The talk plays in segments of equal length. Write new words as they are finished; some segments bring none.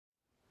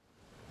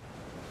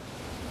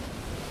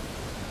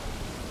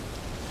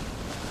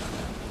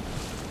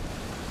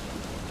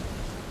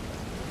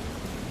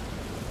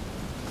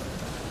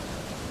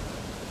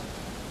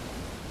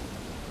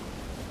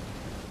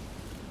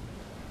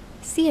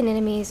Sea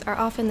anemones are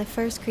often the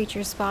first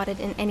creatures spotted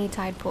in any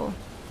tide pool.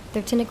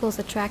 Their tentacles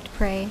attract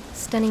prey,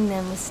 stunning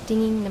them with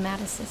stinging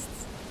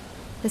nematocysts.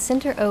 The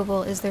center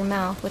oval is their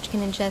mouth, which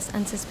can ingest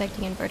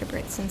unsuspecting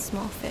invertebrates and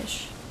small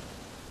fish.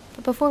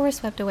 But before we're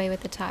swept away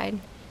with the tide,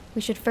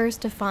 we should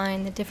first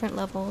define the different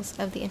levels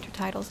of the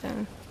intertidal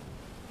zone.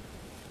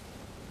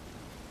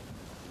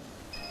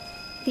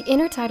 The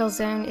intertidal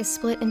zone is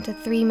split into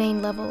 3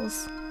 main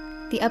levels.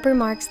 The upper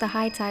marks the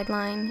high tide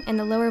line, and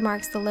the lower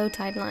marks the low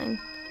tide line.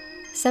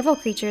 Several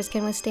creatures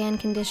can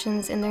withstand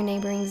conditions in their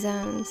neighboring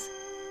zones.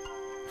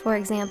 For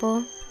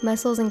example,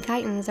 mussels and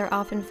chitons are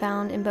often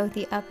found in both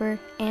the upper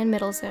and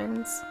middle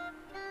zones.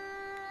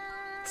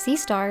 Sea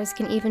stars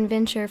can even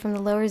venture from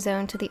the lower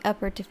zone to the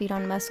upper to feed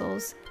on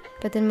mussels,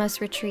 but then must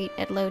retreat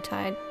at low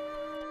tide.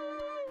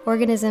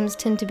 Organisms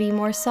tend to be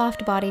more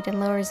soft-bodied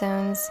in lower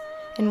zones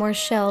and more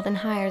shelled in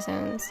higher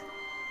zones.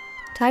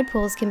 Tide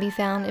pools can be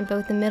found in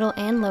both the middle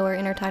and lower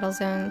intertidal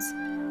zones,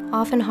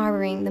 often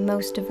harboring the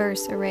most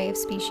diverse array of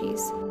species.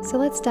 So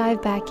let's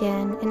dive back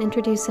in and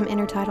introduce some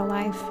intertidal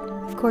life.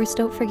 Of course,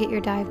 don't forget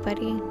your dive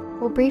buddy.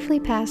 We'll briefly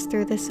pass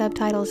through the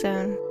subtidal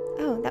zone.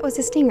 Oh, that was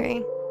a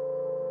stingray.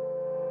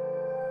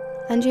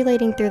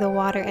 Undulating through the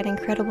water at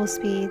incredible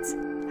speeds,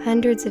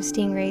 hundreds of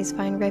stingrays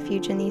find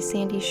refuge in these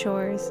sandy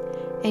shores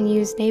and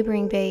use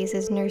neighboring bays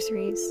as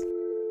nurseries.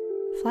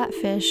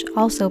 Flatfish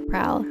also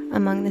prowl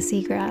among the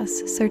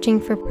seagrass, searching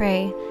for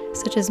prey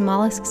such as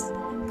mollusks,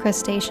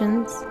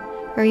 crustaceans,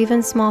 or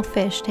even small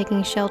fish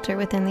taking shelter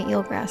within the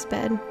eelgrass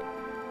bed,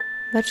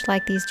 much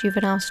like these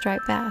juvenile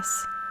striped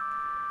bass,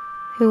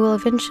 who will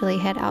eventually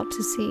head out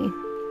to sea.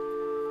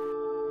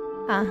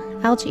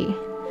 Algae,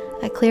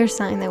 a clear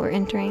sign that we're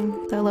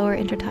entering the lower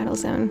intertidal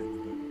zone.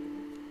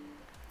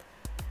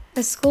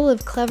 A school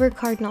of clever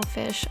cardinal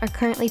fish are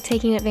currently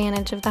taking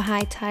advantage of the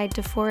high tide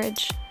to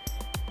forage.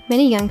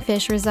 Many young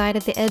fish reside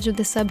at the edge of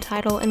the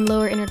subtidal and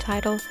lower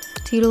intertidal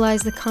to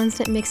utilize the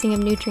constant mixing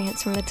of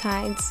nutrients from the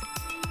tides,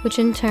 which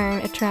in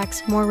turn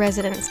attracts more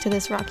residents to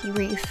this rocky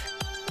reef,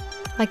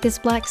 like this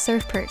black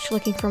surf perch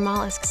looking for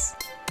mollusks,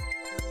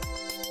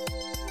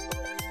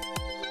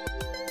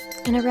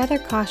 and a rather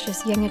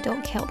cautious young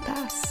adult kelp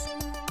bass.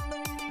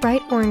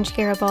 Bright orange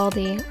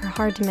Garibaldi are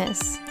hard to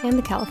miss, and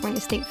the California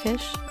state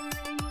fish.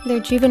 Their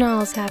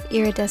juveniles have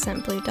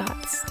iridescent blue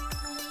dots.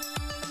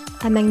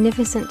 A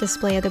magnificent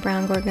display of the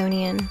brown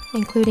gorgonian,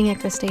 including a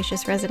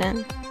crustaceous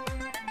resident.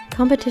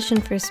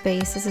 Competition for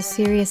space is a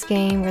serious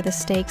game where the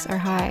stakes are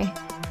high.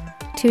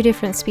 2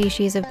 different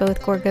species of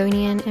both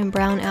gorgonian and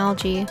brown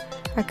algae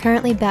are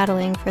currently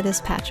battling for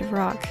this patch of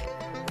rock.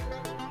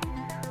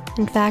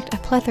 In fact, a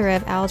plethora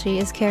of algae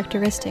is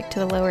characteristic to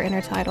the lower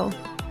intertidal.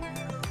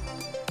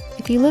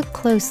 If you look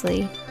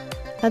closely,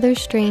 other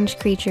strange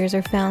creatures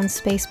are found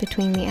spaced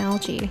between the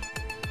algae,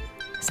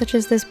 such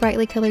as this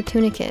brightly colored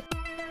tunicate,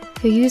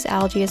 who use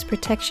algae as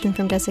protection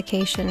from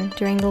desiccation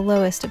during the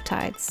lowest of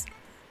tides.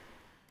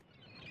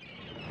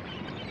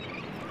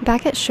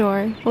 Back at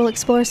shore, we'll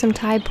explore some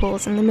tide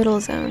pools in the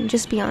middle zone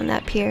just beyond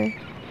that pier.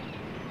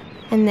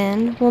 And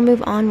then we'll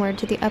move onward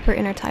to the upper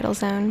intertidal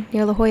zone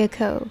near Jolla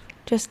Cove,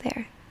 just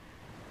there.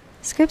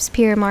 Scripps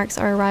Pier marks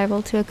our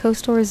arrival to a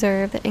coastal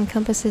reserve that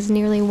encompasses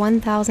nearly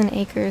 1,000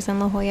 acres in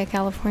La Jolla,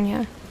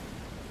 California.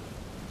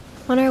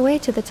 On our way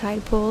to the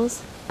tide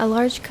pools, a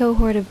large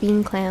cohort of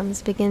bean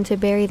clams begin to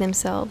bury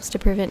themselves to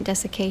prevent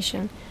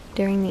desiccation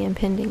during the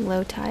impending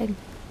low tide.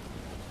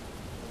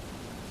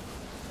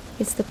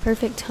 It's the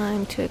perfect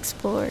time to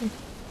explore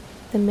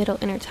the middle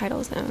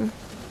intertidal zone.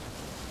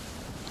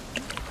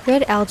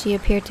 Red algae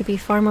appear to be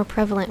far more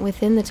prevalent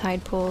within the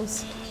tide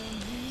pools,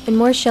 and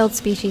more shelled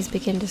species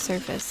begin to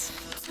surface.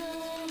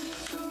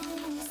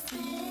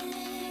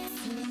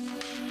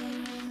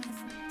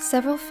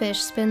 Several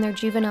fish spend their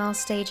juvenile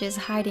stages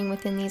hiding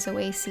within these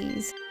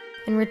oases,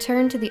 and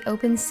return to the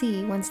open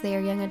sea once they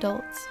are young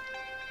adults.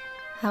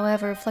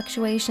 However,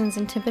 fluctuations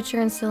in temperature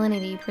and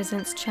salinity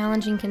presents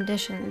challenging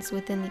conditions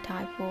within the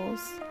tide pools.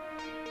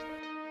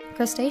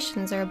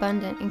 Crustaceans are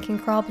abundant and can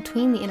crawl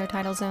between the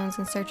intertidal zones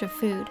in search of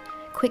food,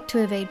 quick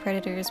to evade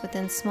predators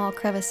within small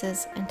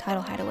crevices and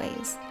tidal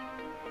hideaways.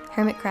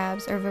 Hermit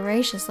crabs are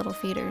voracious little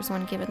feeders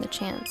when given the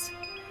chance,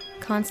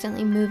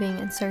 constantly moving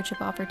in search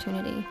of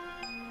opportunity.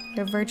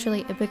 They're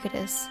virtually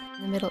ubiquitous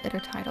in the middle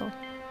intertidal.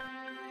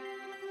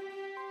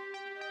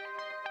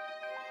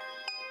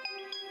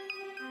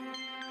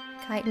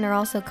 Chiton are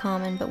also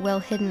common but well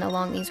hidden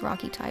along these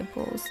rocky tide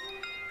pools.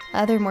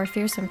 Other more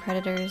fearsome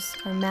predators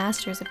are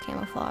masters of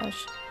camouflage,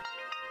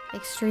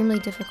 extremely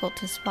difficult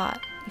to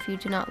spot if you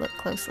do not look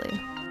closely.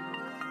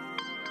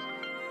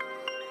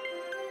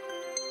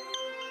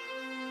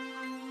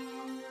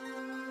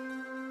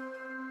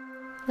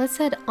 Let's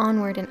head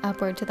onward and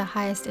upward to the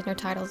highest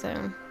intertidal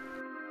zone.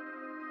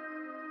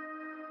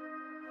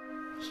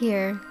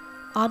 Here,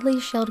 oddly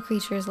shelled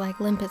creatures like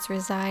limpets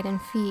reside and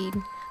feed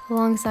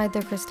alongside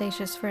their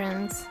crustaceous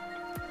friends.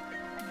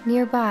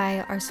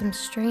 Nearby are some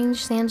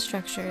strange sand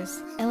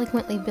structures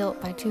eloquently built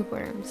by tube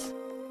worms.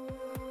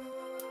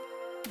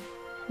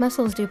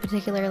 Mussels do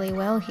particularly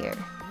well here,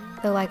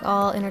 though like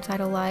all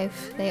intertidal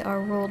life, they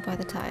are ruled by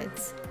the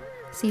tides.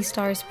 Sea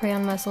stars prey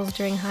on mussels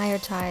during higher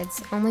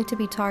tides, only to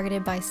be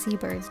targeted by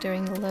seabirds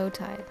during the low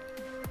tide.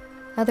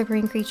 Other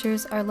marine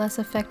creatures are less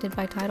affected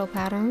by tidal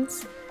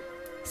patterns,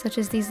 such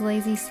as these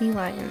lazy sea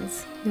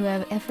lions, who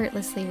have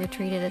effortlessly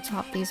retreated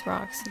atop these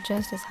rocks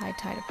just as high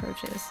tide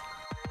approaches.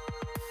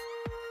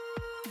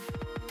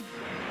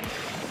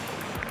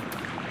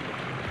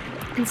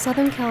 In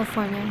Southern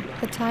California,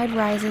 the tide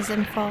rises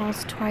and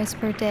falls twice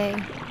per day,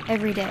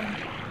 every day.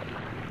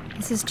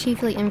 This is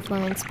chiefly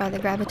influenced by the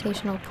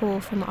gravitational pull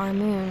from our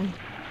moon.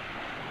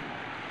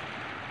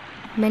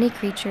 Many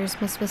creatures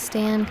must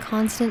withstand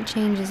constant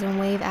changes in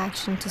wave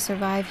action to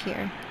survive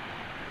here.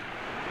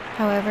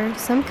 However,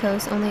 some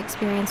coasts only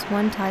experience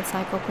one tide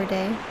cycle per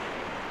day,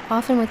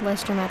 often with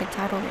less dramatic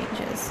tidal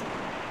ranges.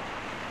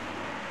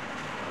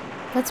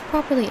 Let's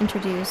properly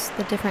introduce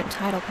the different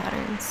tidal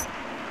patterns.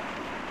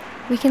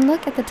 We can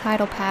look at the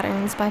tidal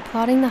patterns by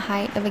plotting the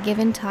height of a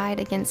given tide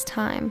against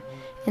time,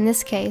 in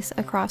this case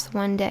across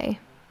one day.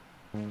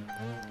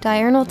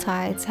 Diurnal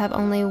tides have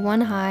only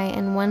one high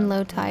and one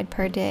low tide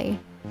per day,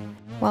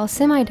 while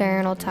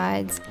semi-diurnal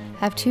tides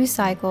have two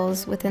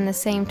cycles within the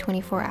same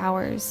 24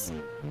 hours.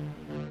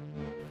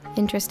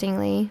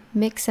 Interestingly,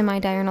 mixed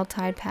semi-diurnal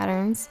tide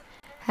patterns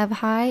have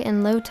high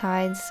and low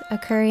tides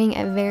occurring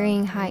at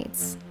varying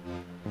heights.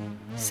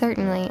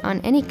 Certainly,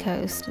 on any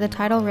coast, the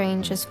tidal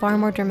range is far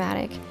more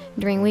dramatic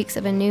during weeks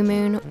of a new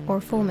moon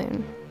or full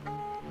moon.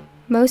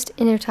 Most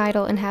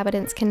intertidal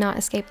inhabitants cannot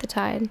escape the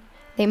tide.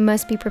 They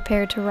must be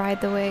prepared to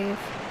ride the wave.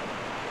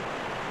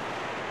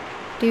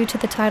 Due to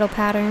the tidal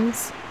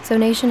patterns,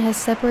 zonation has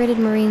separated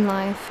marine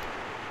life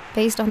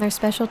based on their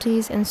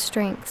specialties and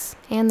strengths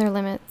and their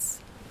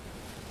limits.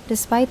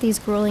 Despite these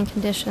grueling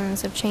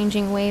conditions of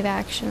changing wave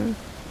action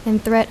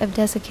and threat of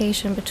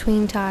desiccation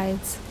between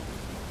tides,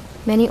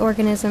 many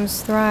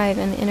organisms thrive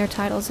in the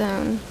intertidal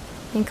zone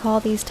and call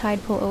these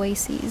tide pool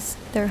oases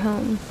their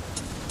home.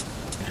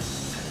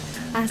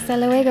 Hasta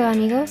luego,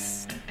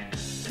 amigos.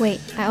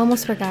 Wait, I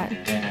almost forgot.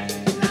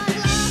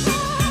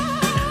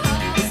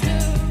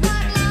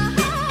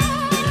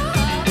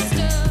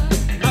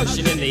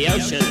 Ocean in the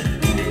ocean.